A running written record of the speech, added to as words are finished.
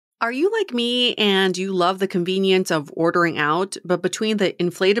Are you like me and you love the convenience of ordering out, but between the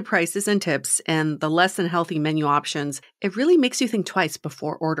inflated prices and tips and the less than healthy menu options, it really makes you think twice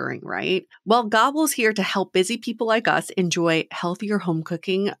before ordering, right? Well, Gobble's here to help busy people like us enjoy healthier home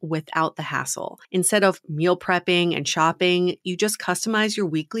cooking without the hassle. Instead of meal prepping and shopping, you just customize your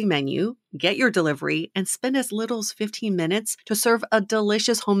weekly menu, get your delivery, and spend as little as 15 minutes to serve a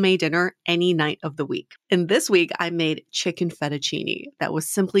delicious homemade dinner any night of the week. And this week, I made chicken fettuccine that was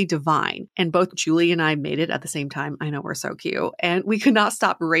simply divine. And both Julie and I made it at the same time. I know, we're so cute. And we could not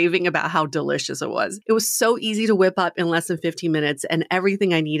stop raving about how delicious it was. It was so easy to whip up in less than 15 minutes, and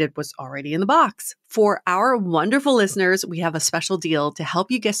everything I needed was already in the box. For our wonderful listeners, we have a special deal to help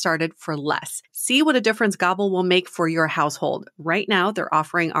you get started for less. See what a difference Gobble will make for your household. Right now, they're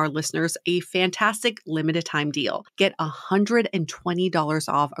offering our listeners a fantastic limited time deal. Get $120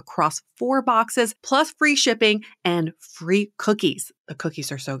 off across 4 boxes, plus free shipping and free cookies. The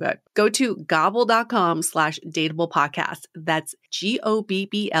cookies are so good. Go to gobble.com/dateable podcast. That's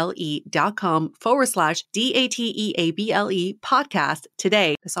GOBBLE.com/DATEABLE podcast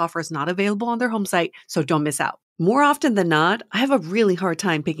today. This offer is not available on their home site, so don't miss out. More often than not, I have a really hard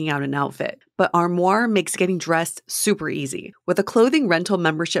time picking out an outfit, but Armoire makes getting dressed super easy. With a clothing rental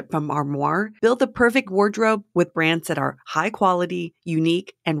membership from Armoire, build the perfect wardrobe with brands that are high quality,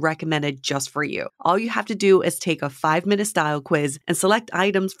 unique, and recommended just for you. All you have to do is take a 5-minute style quiz and select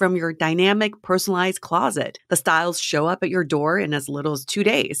items from your dynamic, personalized closet. The styles show up at your door in as little as 2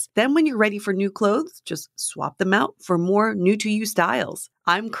 days. Then when you're ready for new clothes, just swap them out for more new-to-you styles.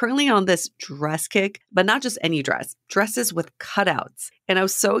 I'm currently on this dress kick, but not just any dress, dresses with cutouts. And I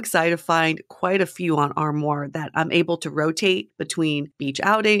was so excited to find quite a few on Armoire that I'm able to rotate between beach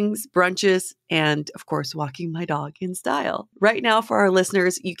outings, brunches, and of course, walking my dog in style. Right now, for our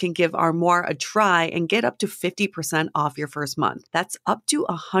listeners, you can give Armoire a try and get up to 50% off your first month. That's up to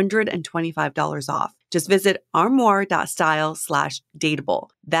 $125 off. Just visit armoire.style/dateable.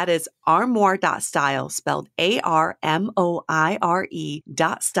 That is armoire.style, spelled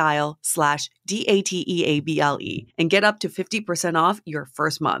ARMOIRE.style/DATEABLE, and get up to 50% off your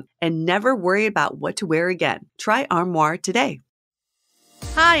first month. And never worry about what to wear again. Try Armoire today.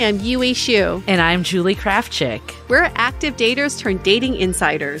 Hi, I'm Yue Xu. And I'm Julie Krafchick. We're active daters turned dating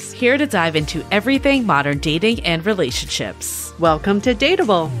insiders. Here to dive into everything modern dating and relationships. Welcome to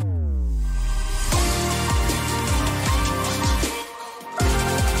Dateable.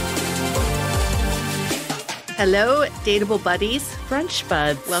 Hello, Dateable buddies. Brunch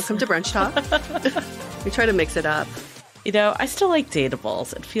buds. Welcome to Brunch Talk. We try to mix it up. You know, I still like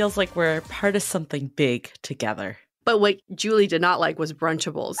Dateables. It feels like we're part of something big together. But what Julie did not like was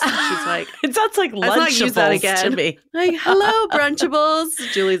Brunchables. She's like, it sounds like Lunchables. Let's not use that again. To me. Like, hello, Brunchables.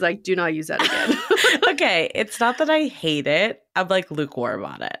 Julie's like, do not use that again. Okay, it's not that I hate it. I'm like lukewarm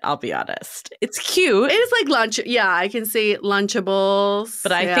on it. I'll be honest. It's cute. It is like lunch. Yeah, I can say Lunchables.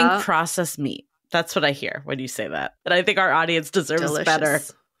 But I think processed meat. That's what I hear when you say that. And I think our audience deserves better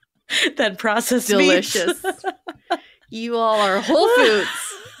than processed Delicious. meats. You all are Whole Foods.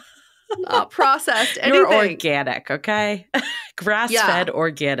 Not processed anything. You're organic, okay? Grass-fed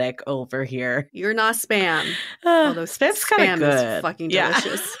organic over here. You're not Spam. Although Spam's kind of good. Is fucking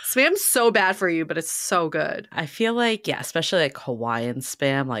delicious. Spam's so bad for you, but it's so good. I feel like, especially like Hawaiian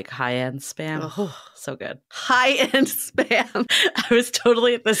Spam, like high-end Spam. Oh, so good. High-end Spam. I was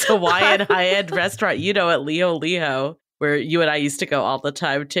totally at this Hawaiian high-end restaurant, you know, at Leo Leo, where you and I used to go all the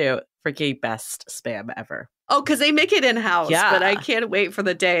time, too. Freaking best Spam ever. Oh, because they make it in-house, but I can't wait for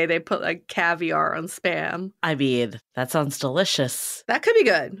the day they put like caviar on Spam. I mean, that sounds delicious. That could be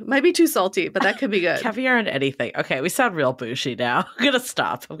good. Might be too salty, but that could be good. Caviar on anything. Okay, we sound real bougie now. I'm going to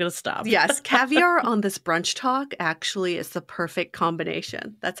stop. Yes, caviar on this Brunch Talk actually is the perfect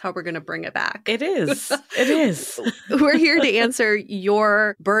combination. That's how we're going to bring it back. It is. It is. We're here to answer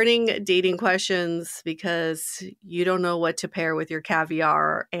your burning dating questions because you don't know what to pair with your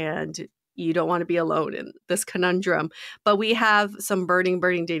caviar and you don't want to be alone in this conundrum. But we have some burning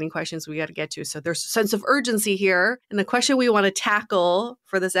dating questions we got to get to. So there's a sense of urgency here. And the question we want to tackle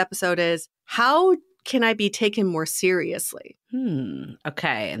for this episode is, how can I be taken more seriously?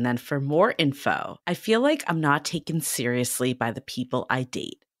 Okay. And then for more info, I feel like I'm not taken seriously by the people I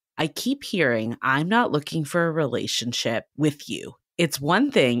date. I keep hearing I'm not looking for a relationship with you. It's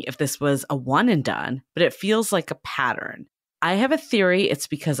one thing if this was a one and done, but it feels like a pattern. I have a theory it's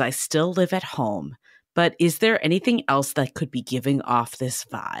because I still live at home, but is there anything else that could be giving off this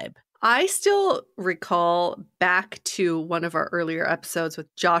vibe? I still recall back to one of our earlier episodes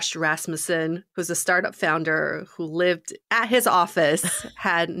with Josh Rasmussen, who's a startup founder who lived at his office,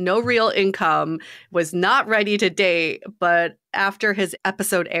 had no real income, was not ready to date, but after his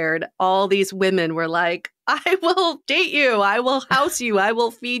episode aired, all these women were like, I will date you. I will house you. I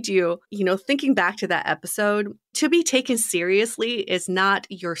will feed you. You know, thinking back to that episode, to be taken seriously is not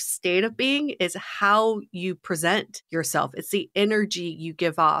your state of being, is how you present yourself. It's the energy you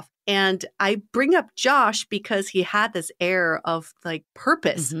give off. And I bring up Josh because he had this air of like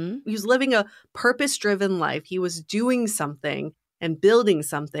purpose. He was living a purpose-driven life. He was doing something and building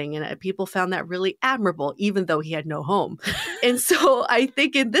something. And people found that really admirable, even though he had no home. And so I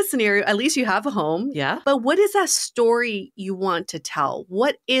think in this scenario, at least you have a home. Yeah. But what is that story you want to tell?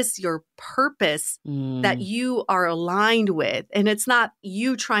 What is your purpose that you are aligned with? And it's not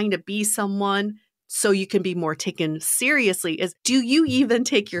you trying to be someone so you can be more taken seriously. Is do you even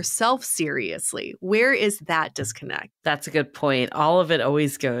take yourself seriously? Where is that disconnect? That's a good point. All of it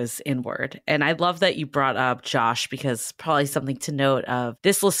always goes inward. And I love that you brought up Josh, because probably something to note of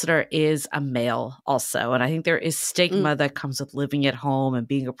this listener is a male also. And I think there is stigma that comes with living at home and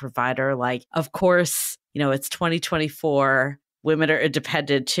being a provider. Like, of course, you know, it's 2024. Women are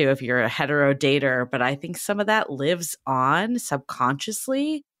independent too if you're a hetero dater. But I think some of that lives on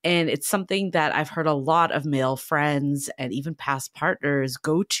subconsciously. And it's something that I've heard a lot of male friends and even past partners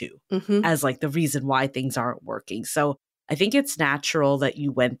go to as like the reason why things aren't working. So I think it's natural that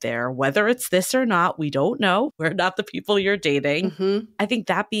you went there, whether it's this or not. We don't know. We're not the people you're dating. I think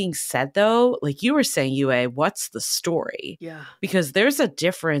that being said, though, like you were saying, Yue, what's the story? Yeah. Because there's a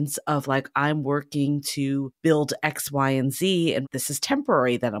difference of like, I'm working to build X, Y, and Z, and this is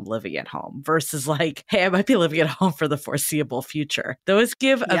temporary that I'm living at home versus like, hey, I might be living at home for the foreseeable future. Those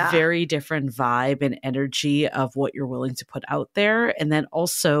give a very different vibe and energy of what you're willing to put out there. And then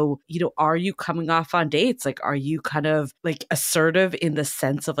also, you know, are you coming off on dates? Like, are you kind of like assertive in the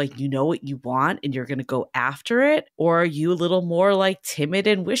sense of like, you know what you want and you're going to go after it? Or are you a little more like timid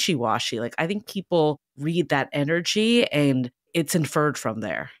and wishy-washy? Like, I think people read that energy and it's inferred from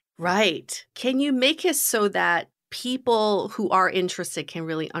there. Right. Can you make it so that people who are interested can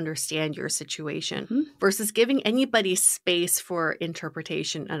really understand your situation versus giving anybody space for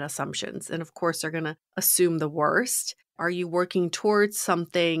interpretation and assumptions? And of course, they're going to assume the worst. Are you working towards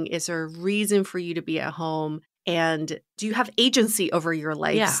something? Is there a reason for you to be at home? And do you have agency over your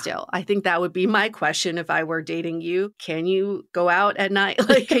life still? I think that would be my question if I were dating you. Can you go out at night?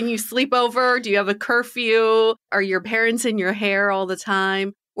 Like, can you sleep over? Do you have a curfew? Are your parents in your hair all the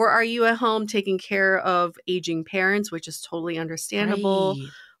time? Or are you at home taking care of aging parents, which is totally understandable? Right.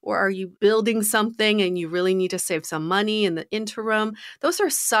 Or are you building something and you really need to save some money in the interim? Those are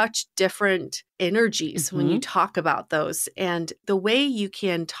such different energies when you talk about those. And the way you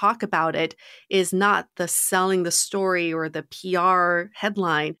can talk about it is not the selling the story or the PR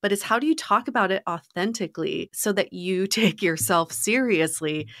headline, but it's how do you talk about it authentically so that you take yourself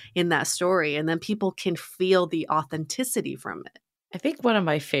seriously in that story, and then people can feel the authenticity from it. I think one of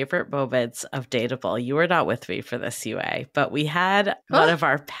my favorite moments of Dateable, you were not with me for this, Yue, but we had one of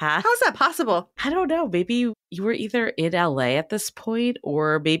our past. How is that possible? I don't know. Maybe you were either in LA at this point,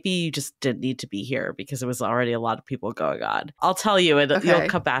 or maybe you just didn't need to be here because there was already a lot of people going on. I'll tell you, and you'll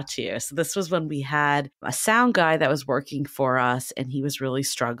come back to you. So this was when we had a sound guy that was working for us, and he was really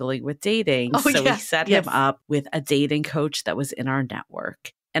struggling with dating. We set him up with a dating coach that was in our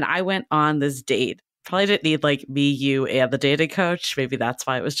network. And I went on this date. Probably didn't need like me, you, and the dating coach. Maybe that's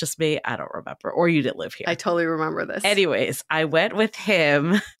why it was just me. I don't remember. Or you didn't live here. I totally remember this. Anyways, I went with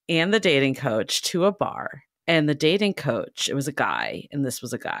him and the dating coach to a bar. And the dating coach, it was a guy, and this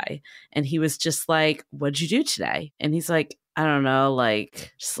was a guy. And he was just like, what'd you do today? And he's like, I don't know,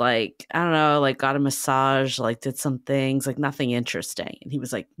 like, just like, I don't know, like got a massage, like did some things, like nothing interesting. And he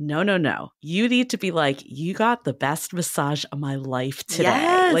was like, no. You need to be like, you got the best massage of my life today.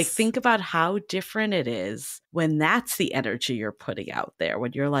 Yes. Like, think about how different it is when that's the energy you're putting out there,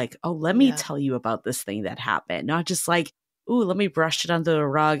 when you're like, oh, let me tell you about this thing that happened. Not just like, ooh, let me brush it under the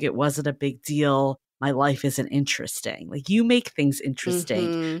rug. It wasn't a big deal. My life isn't interesting. Like, you make things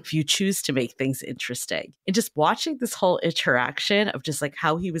interesting if you choose to make things interesting. And just watching this whole interaction of just like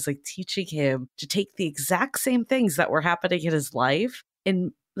how he was like teaching him to take the exact same things that were happening in his life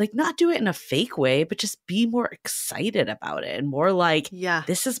and like not do it in a fake way, but just be more excited about it and more like,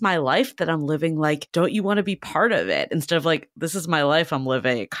 this is my life that I'm living. Like, don't you want to be part of it? Instead of like, this is my life I'm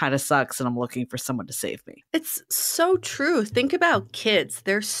living. It kind of sucks and I'm looking for someone to save me. It's so true. Think about kids.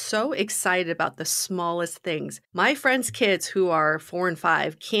 They're so excited about the smallest things. My friends' kids who are 4 and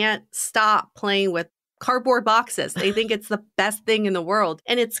 5 can't stop playing with cardboard boxes. They think it's the best thing in the world.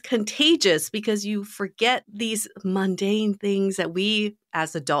 And it's contagious because you forget these mundane things that we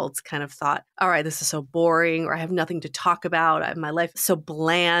as adults kind of thought, all right, this is so boring, or I have nothing to talk about. My life is so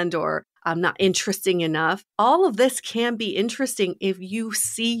bland, or I'm not interesting enough. All of this can be interesting if you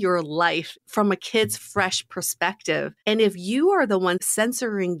see your life from a kid's fresh perspective. And if you are the one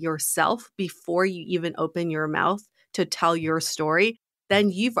censoring yourself before you even open your mouth to tell your story, then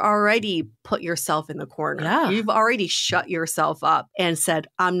you've already put yourself in the corner. Yeah. You've already shut yourself up and said,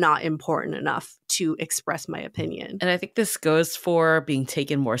 I'm not important enough to express my opinion. And I think this goes for being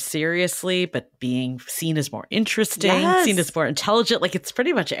taken more seriously, but being seen as more interesting, seen as more intelligent. Like it's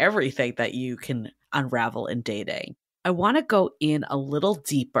pretty much everything that you can unravel in dating. I want to go in a little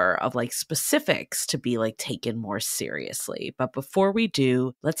deeper of like specifics to be like taken more seriously. But before we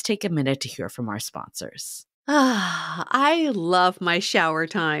do, let's take a minute to hear from our sponsors. I love my shower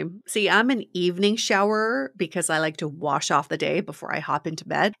time. See, I'm an evening showerer because I like to wash off the day before I hop into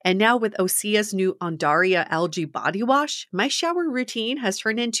bed. And now with Osea's new Ondaria algae body wash, my shower routine has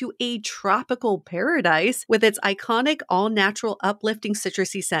turned into a tropical paradise with its iconic all-natural uplifting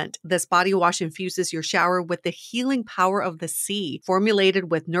citrusy scent. This body wash infuses your shower with the healing power of the sea,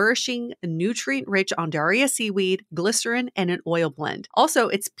 formulated with nourishing, nutrient-rich Ondaria seaweed, glycerin, and an oil blend. Also,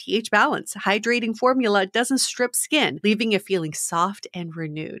 its pH balance, hydrating formula doesn't strip skin, leaving it feeling soft and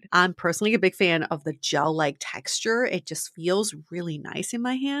renewed. I'm personally a big fan of the gel-like texture. It just feels really nice in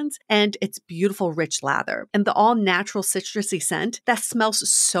my hands, and it's beautiful, rich lather. And the all-natural citrusy scent that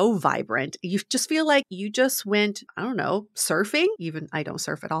smells so vibrant. You just feel like you just went, I don't know, surfing? Even I don't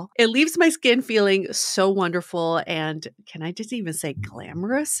surf at all. It leaves my skin feeling so wonderful and, can I just even say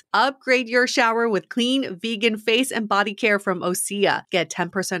glamorous? Upgrade your shower with clean, vegan face and body care from Osea. Get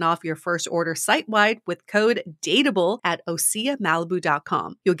 10% off your first order site-wide with code DATEABLE at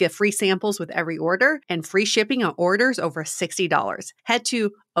OseaMalibu.com. You'll get free samples with every order and free shipping on orders over $60. Head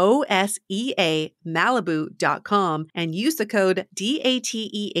to OSEAMalibu.com and use the code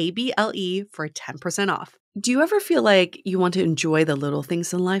DATEABLE for 10% off. Do you ever feel like you want to enjoy the little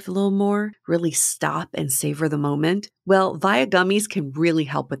things in life a little more? Really stop and savor the moment? Well, Via Gummies can really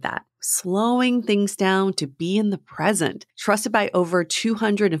help with that. Slowing things down to be in the present. Trusted by over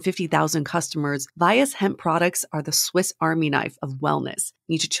 250,000 customers, Via's hemp products are the Swiss Army knife of wellness.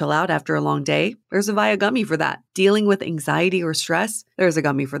 Need to chill out after a long day? There's a Via gummy for that. Dealing with anxiety or stress? There's a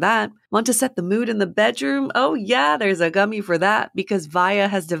gummy for that. Want to set the mood in the bedroom? Oh yeah, there's a gummy for that, because Via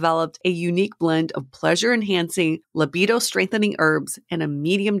has developed a unique blend of pleasure-enhancing, libido-strengthening herbs and a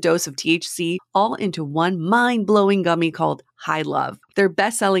medium dose of THC all into one mind-blowing gummy called High Love. Their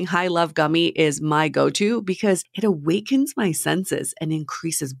best-selling High Love gummy is my go-to because it awakens my senses and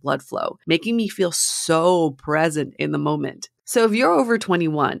increases blood flow, making me feel so present in the moment. So if you're over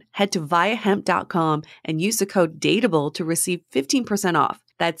 21, head to viahemp.com and use the code DATEABLE to receive 15% off.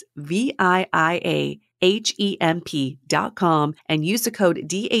 That's VIIAHEMP.com and use the code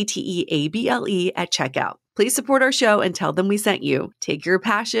DATEABLE at checkout. Please support our show and tell them we sent you. Take your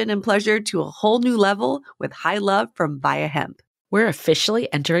passion and pleasure to a whole new level with High Love from Via Hemp. We're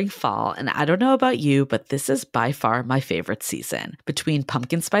officially entering fall, and I don't know about you, but this is by far my favorite season. Between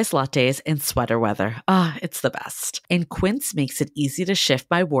pumpkin spice lattes and sweater weather, it's the best. And Quince makes it easy to shift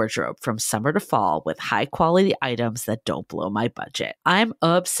my wardrobe from summer to fall with high-quality items that don't blow my budget. I'm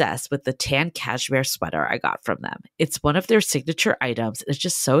obsessed with the tan cashmere sweater I got from them. It's one of their signature items, and it's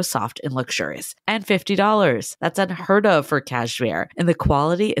just so soft and luxurious. And $50. That's unheard of for cashmere. And the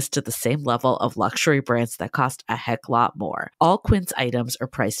quality is to the same level of luxury brands that cost a heck lot more. All Quince items are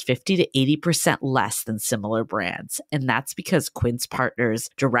priced 50 to 80% less than similar brands, and that's because Quince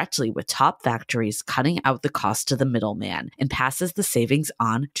partners directly with top factories, cutting out the cost to the middleman and passes the savings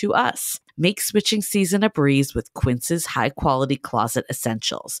on to us. Make switching season a breeze with Quince's high-quality closet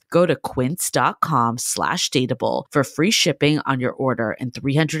essentials. Go to quince.com/dateable for free shipping on your order and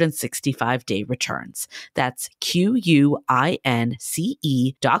 365-day returns. That's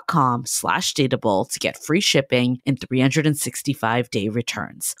QUINCE.com/dateable to get free shipping and 365-day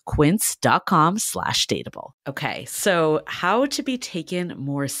returns. Quince.com/dateable. Okay, so how to be taken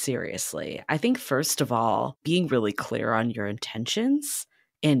more seriously? I think first of all, being really clear on your intentions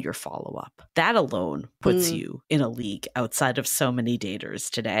and your follow-up. That alone puts you in a league outside of so many daters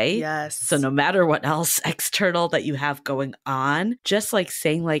today. Yes. So no matter what else external that you have going on, just like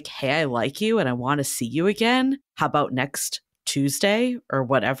saying like, hey, I like you and I want to see you again. How about next Tuesday or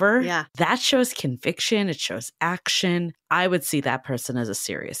whatever? Yeah. That shows conviction. It shows action. I would see that person as a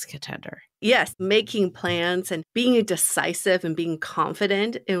serious contender. Yes, making plans and being decisive and being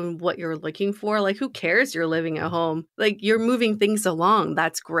confident in what you're looking for. Like, who cares you're living at home? Like, you're moving things along.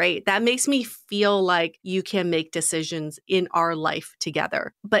 That's great. That makes me feel like you can make decisions in our life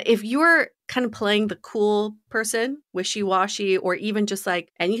together. But if you're kind of playing the cool person, wishy-washy, or even just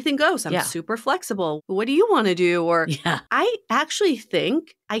like anything goes, I'm super flexible. What do you want to do? Or I actually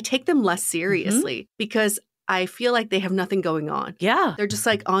think I take them less seriously because I feel like they have nothing going on. Yeah. They're just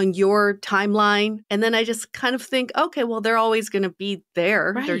like on your timeline. And then I just kind of think, okay, well, they're always going to be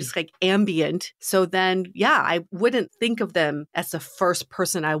there. Right. They're just like ambient. So then, I wouldn't think of them as the first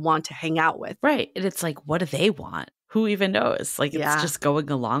person I want to hang out with. Right. And it's like, what do they want? Who even knows? Like, it's just going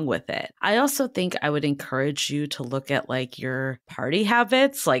along with it. I also think I would encourage you to look at like your party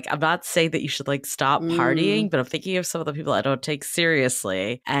habits. Like, I'm not saying that you should like stop partying, but I'm thinking of some of the people I don't take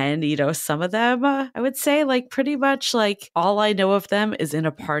seriously. And, you know, some of them, I would say like pretty much like all I know of them is in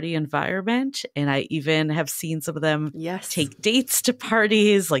a party environment. And I even have seen some of them take dates to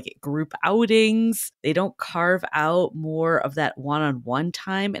parties, like group outings. They don't carve out more of that one-on-one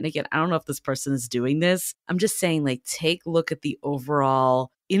time. And again, I don't know if this person is doing this. I'm just saying like, take a look at the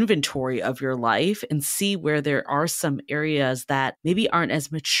overall inventory of your life and see where there are some areas that maybe aren't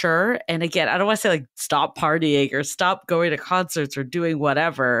as mature. And again, I don't want to say like stop partying or stop going to concerts or doing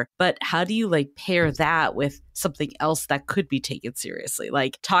whatever, but how do you like pair that with something else that could be taken seriously?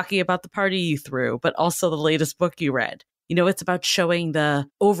 Like talking about the party you threw, but also the latest book you read. You know, it's about showing the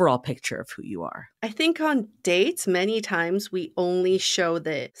overall picture of who you are. I think on dates, many times we only show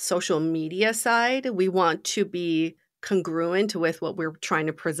the social media side. We want to be congruent with what we're trying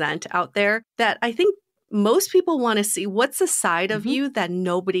to present out there. That I think most people want to see what's the side of you that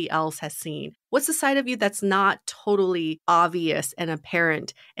nobody else has seen. What's the side of you that's not totally obvious and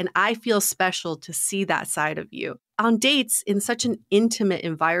apparent? And I feel special to see that side of you. On dates, in such an intimate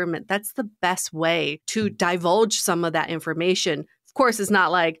environment, that's the best way to divulge some of that information. Of course, it's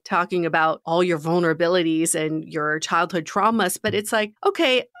not like talking about all your vulnerabilities and your childhood traumas, but it's like,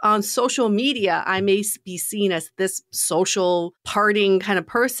 okay, on social media, I may be seen as this social partying kind of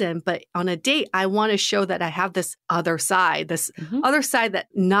person, but on a date, I want to show that I have this other side that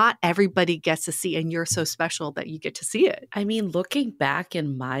not everybody gets to see, and you're so special that you get to see it. I mean, looking back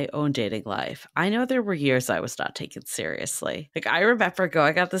in my own dating life, I know there were years I was not taken seriously. Like, I remember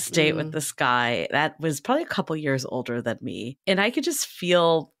going on this date with this guy that was probably a couple years older than me, and I could just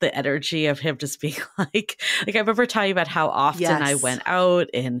feel the energy of him just being like I remember telling you about how often I went out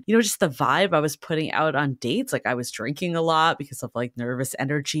and, you know, just the vibe I was putting out on dates. Like I was drinking a lot because of like nervous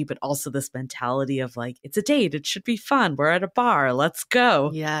energy, but also this mentality of like, it's a date. It should be fun. We're at a bar. Let's go.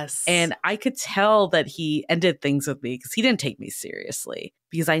 Yes. And I could tell that he ended things with me because he didn't take me seriously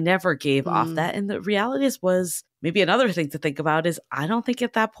because I never gave off that. And the reality was maybe another thing to think about is I don't think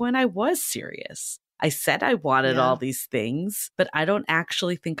at that point I was serious. I said I wanted all these things, but I don't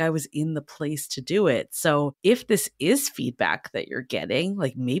actually think I was in the place to do it. So if this is feedback that you're getting,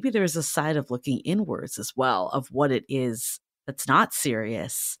 like maybe there's a side of looking inwards as well of what it is that's not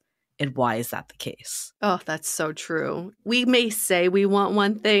serious. And why is that the case? Oh, that's so true. We may say we want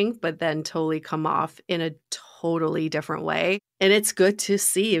one thing, but then totally come off in a totally different way. And it's good to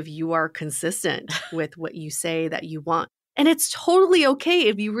see if you are consistent with what you say that you want. And it's totally okay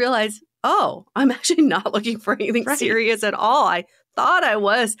if you realize, oh, I'm actually not looking for anything serious at all. I thought I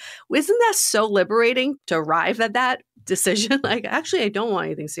was. Isn't that so liberating to arrive at that decision? Like, actually, I don't want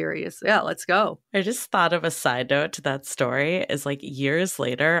anything serious. Yeah, let's go. I just thought of a side note to that story is like years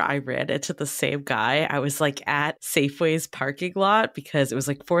later, I ran into the same guy. I was like at Safeway's parking lot because it was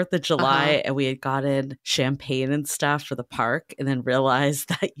like 4th of July and we had gotten champagne and stuff for the park and then realized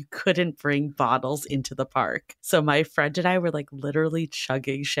that you couldn't bring bottles into the park. So my friend and I were like literally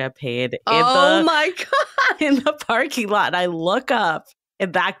chugging champagne in the parking lot. And I look up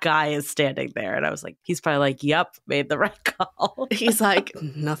and that guy is standing there. And I was like, he's probably like, yep, made the right call. He's like,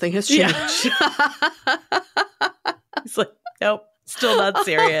 nothing has changed. He's like, nope, still not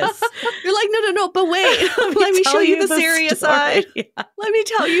serious. You're like, no, but wait. Let me show you the serious side. Yeah. Let me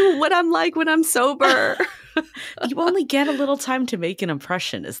tell you what I'm like when I'm sober. You only get a little time to make an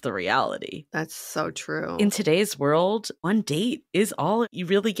impression is the reality. That's so true. In today's world, one date is all you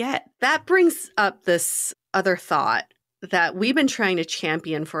really get. That brings up this other thought that we've been trying to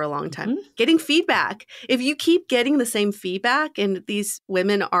champion for a long time. Getting feedback. If you keep getting the same feedback and these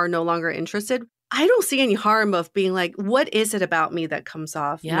women are no longer interested, I don't see any harm of being like, what is it about me that comes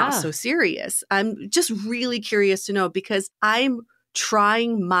off not so serious? I'm just really curious to know because I'm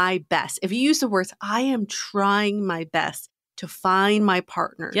trying my best. If you use the words, I am trying my best to find my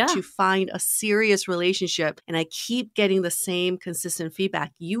partner, Yeah. to find a serious relationship, and I keep getting the same consistent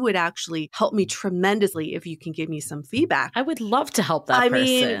feedback, you would actually help me tremendously if you can give me some feedback. I would love to help that person.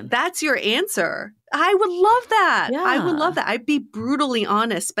 mean, that's your answer. I would love that. Yeah. I would love that. I'd be brutally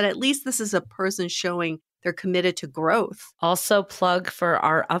honest, but at least this is a person showing they're committed to growth. Also, plug for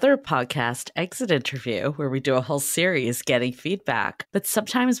our other podcast, Exit Interview, where we do a whole series getting feedback. But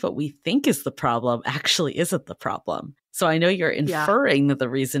sometimes what we think is the problem actually isn't the problem. So I know you're inferring that the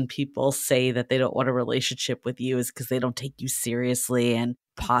reason people say that they don't want a relationship with you is because they don't take you seriously and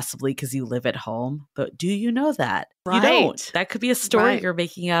possibly because you live at home. But do you know that? Right. You don't. That could be a story Right. you're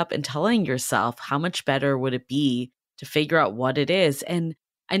making up and telling yourself. How much better would it be to figure out what it is? And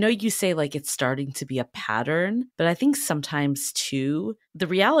I know you say like it's starting to be a pattern, but I think sometimes too, the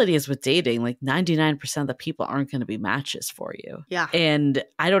reality is with dating, like 99% of the people aren't going to be matches for you. Yeah. And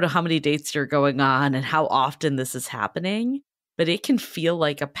I don't know how many dates you're going on and how often this is happening, but it can feel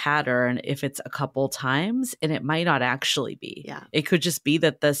like a pattern if it's a couple times, and it might not actually be. Yeah. It could just be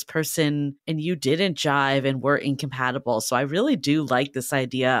that this person and you didn't jive and were incompatible. So I really do like this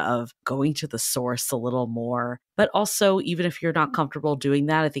idea of going to the source a little more. But also, even if you're not comfortable doing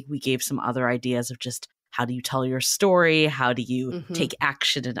that, I think we gave some other ideas of just how do you tell your story? How do you take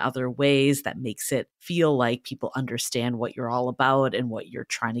action in other ways that makes it feel like people understand what you're all about and what you're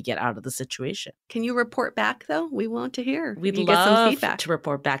trying to get out of the situation? Can you report back, though? We want to hear. We'd you love get some feedback. to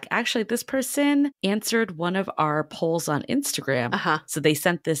report back. Actually, this person answered one of our polls on Instagram. So they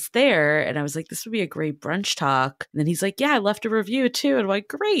sent this there, and I was like, this would be a great brunch talk. And then he's like, yeah, I left a review too. And I'm like,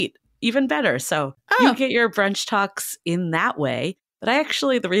 great, even better. So you get your brunch talks in that way. But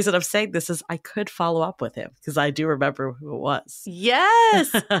the reason I'm saying this is I could follow up with him because I do remember who it was.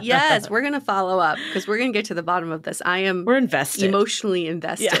 Yes. Yes. We're going to follow up because we're going to get to the bottom of this. We're invested. Emotionally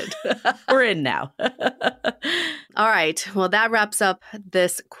invested. Yeah. We're in now. All right. Well, that wraps up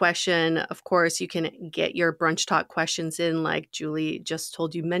this question. Of course, you can get your brunch talk questions in, like Julie just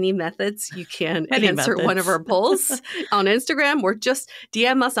told you, many methods. You can answer one of our polls on Instagram, or just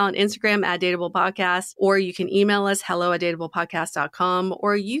DM us on Instagram at Dateable Podcast, or you can email us hello@dateablepodcast.com,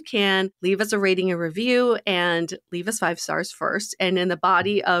 or you can leave us a rating and review and leave us 5 stars first. And in the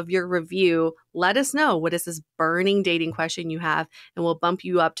body of your review, let us know what is this burning dating question you have, and we'll bump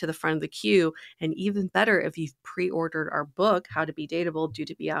you up to the front of the queue. And even better, if you've pre-ordered our book, How to Be Dateable, due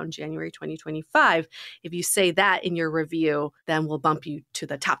to be out in January 2025, if you say that in your review, then we'll bump you to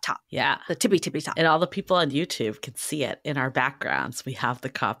the top. Yeah. The tippy top. And all the people on YouTube can see it in our backgrounds. We have the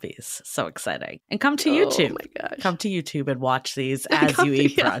copies. So exciting. And come to YouTube. Oh my gosh. Come to YouTube and watch these as you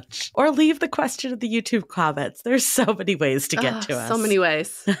eat brunch. Or leave the question in the YouTube comments. There's so many ways to get to us. So many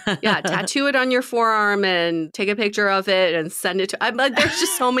ways. Yeah. Tattoo it on your forearm and take a picture of it and send it to. I'm like, there's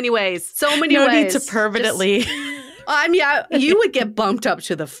just so many ways. So many ways. No need to permanently. You would get bumped up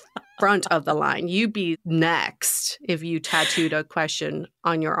to the front of the line. You'd be next if you tattooed a question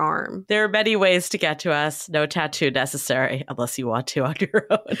on your arm. There are many ways to get to us. No tattoo necessary unless you want to on your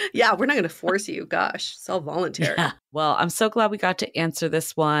own. Yeah, we're not going to force you. Gosh, it's all voluntary. Yeah. Well, I'm so glad we got to answer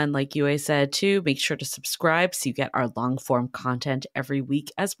this one. Like Yue said, too, make sure to subscribe so you get our long form content every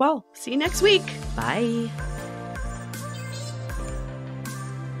week as well. See you next week. Bye.